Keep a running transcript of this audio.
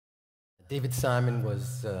David Simon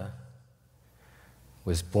was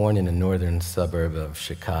born in a northern suburb of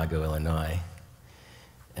Chicago, Illinois,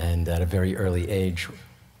 and at a very early age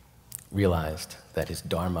realized that his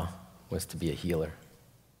dharma was to be a healer.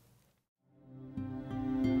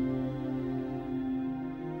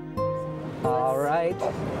 All right,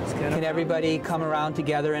 can everybody come around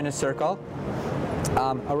together in a circle?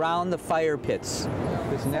 Around the fire pits.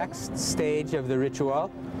 This next stage of the ritual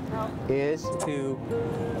is to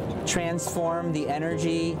transform the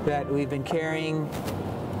energy that we've been carrying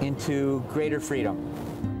into greater freedom.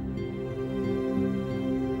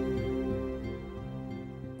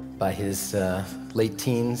 By his late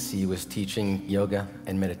teens, he was teaching yoga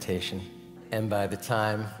and meditation. And by the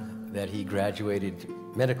time that he graduated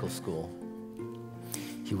medical school,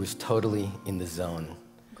 he was totally in the zone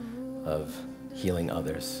of healing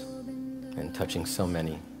others and touching so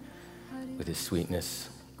many with his sweetness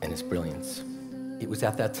and his brilliance. It was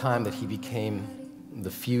at that time that he became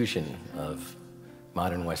the fusion of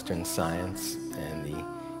modern Western science and the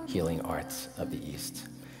healing arts of the East.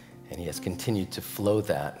 And he has continued to flow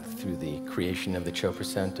that through the creation of the Chopra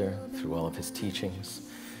Center, through all of his teachings,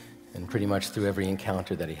 and pretty much through every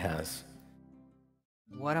encounter that he has.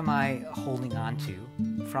 What am I holding on to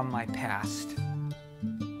from my past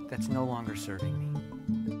that's no longer serving me?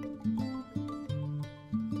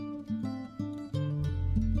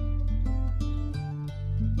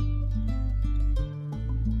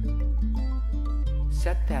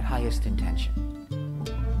 Set that highest intention.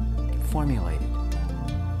 Formulate it.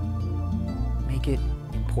 Make it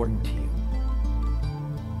important to you.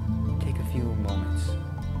 Take a few moments.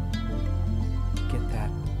 Get that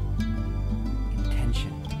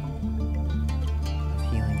intention of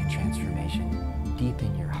healing and transformation deep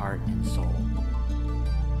in your heart and soul.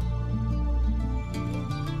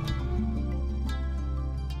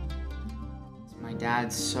 My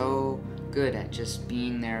dad's so good at just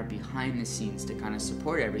being there behind the scenes to kind of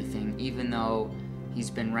support everything, even though he's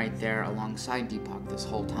been right there alongside Deepak this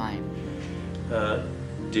whole time.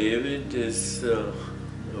 David is a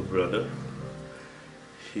brother.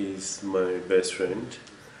 He's my best friend.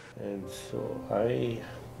 And so I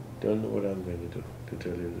don't know what I'm going to do, to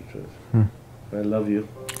tell you the truth. I love you.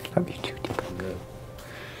 Love you too, Deepak. Yeah.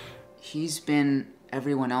 He's been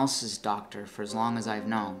everyone else's doctor for as long as I've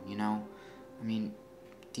known, you know? I mean,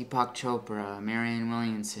 Deepak Chopra, Marianne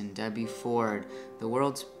Williamson, Debbie Ford, the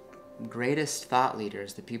world's greatest thought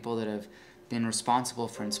leaders, the people that have been responsible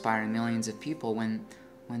for inspiring millions of people when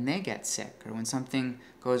they get sick or when something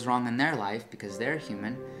goes wrong in their life, because they're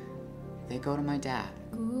human, they go to my dad.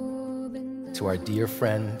 To our dear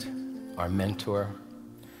friend, our mentor,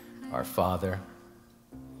 our father,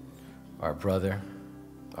 our brother,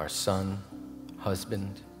 our son,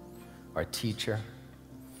 husband, our teacher,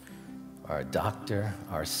 our doctor,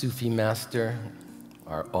 our Sufi master,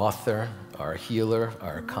 our author, our healer,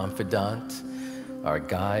 our confidant, our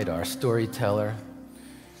guide, our storyteller,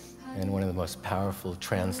 and one of the most powerful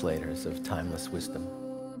translators of timeless wisdom.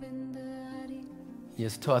 He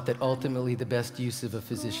has taught that ultimately the best use of a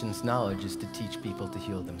physician's knowledge is to teach people to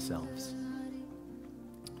heal themselves.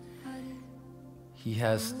 He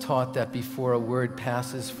has taught that before a word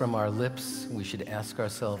passes from our lips, we should ask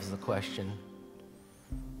ourselves the question,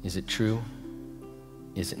 is it true?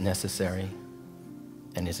 Is it necessary?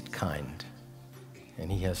 And is it kind?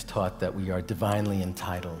 And he has taught that we are divinely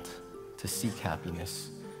entitled to seek happiness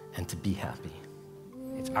and to be happy.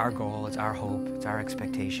 It's our goal, it's our hope, it's our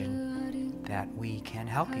expectation that we can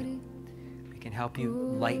help you. We can help you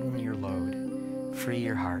lighten your load, free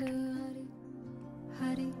your heart.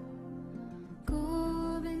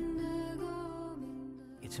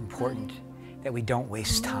 It's important that we don't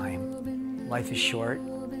waste time. Life is short,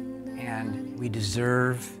 and we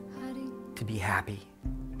deserve to be happy.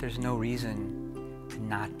 There's no reason to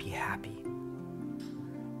not be happy.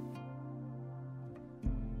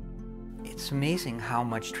 It's amazing how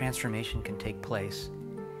much transformation can take place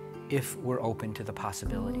if we're open to the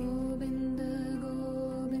possibility.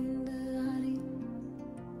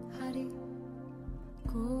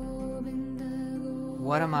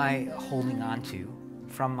 What am I holding on to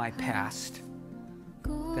from my past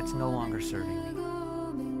that's no longer serving me?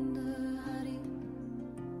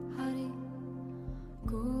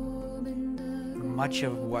 Much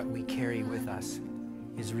of what we carry with us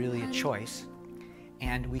is really a choice,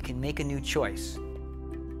 and we can make a new choice.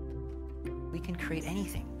 We can create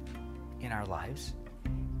anything in our lives,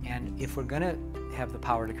 and if we're going to have the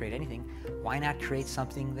power to create anything, why not create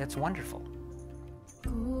something that's wonderful?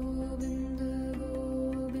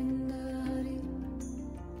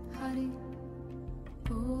 Hari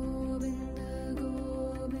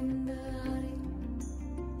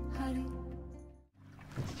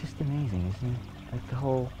It's just amazing, isn't it? Like the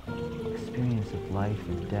whole experience of life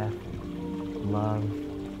and death, and love,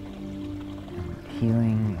 and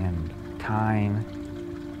healing, and time,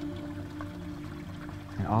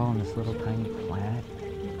 and all on this little tiny planet,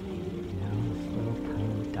 you know, this little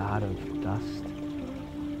tiny dot of dust.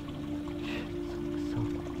 It's so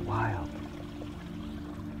wild.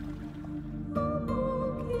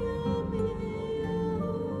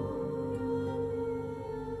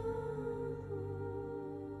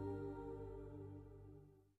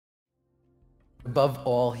 Above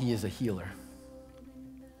all, he is a healer.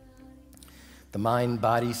 The mind,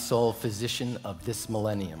 body, soul physician of this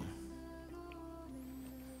millennium.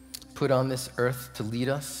 Put on this earth to lead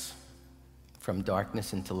us from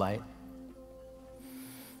darkness into light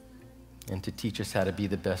and to teach us how to be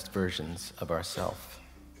the best versions of ourselves.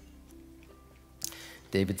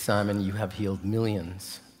 David Simon, you have healed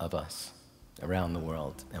millions of us around the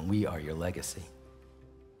world, and we are your legacy.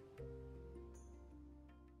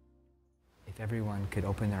 If everyone could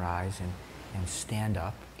open their eyes and stand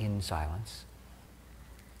up in silence.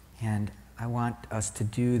 And I want us to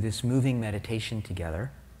do this moving meditation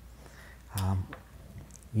together,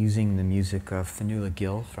 using the music of Fionnuala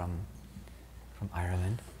Gill from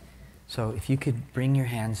Ireland. So if you could bring your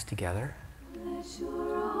hands together.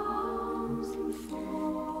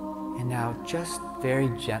 And now just very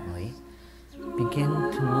gently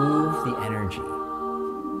begin to move the energy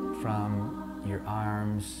from your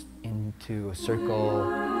arms into a circle,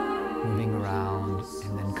 moving around,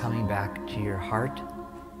 and then coming back to your heart,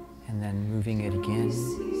 and then moving it again,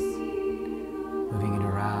 moving it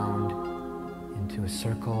around into a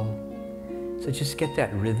circle. So just get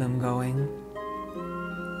that rhythm going,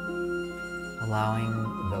 allowing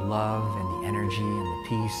the love and the energy and the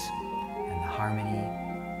peace and the harmony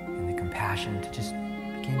and the compassion to just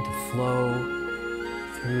begin to flow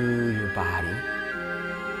through your body.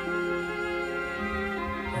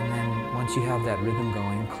 And then once you have that rhythm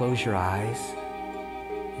going, close your eyes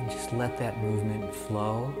and just let that movement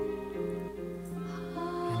flow.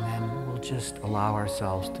 And then we'll just allow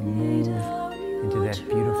ourselves to move into that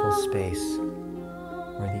beautiful space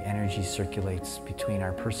where the energy circulates between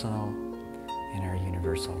our personal and our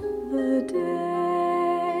universal. The day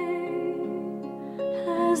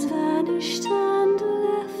has vanished and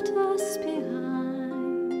left us behind.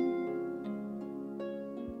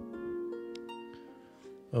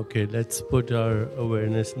 Okay, let's put our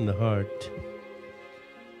awareness in the heart.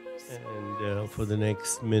 And for the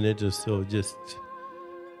next minute or so, just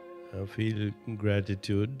feel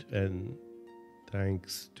gratitude and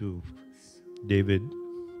thanks to David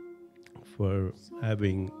for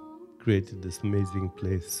having created this amazing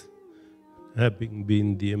place, having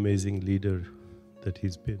been the amazing leader that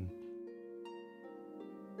he's been.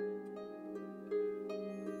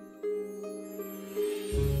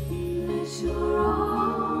 Let your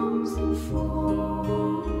arms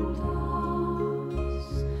enfold us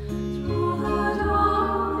through the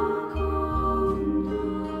dark of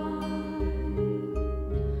night.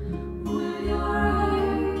 Will your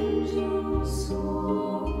angels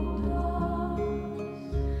hold us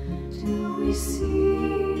till we see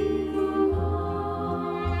the light?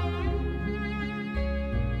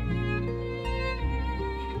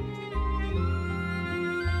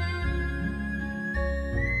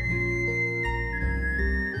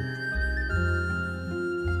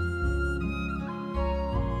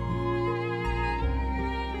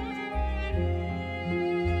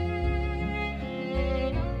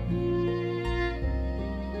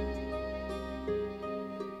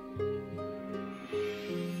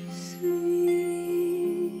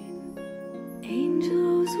 Sleep,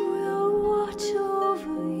 angels will watch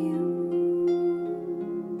over you,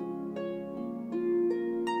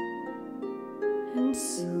 and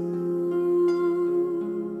soon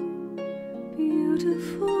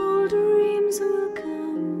beautiful dreams will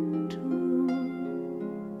come true.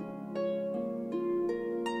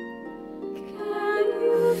 Can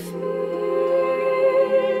you feel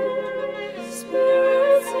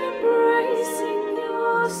spirits embracing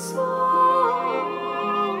your soul?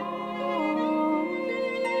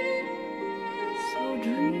 So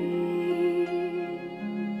dream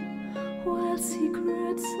while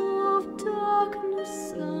secrets of darkness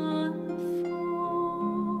unfold.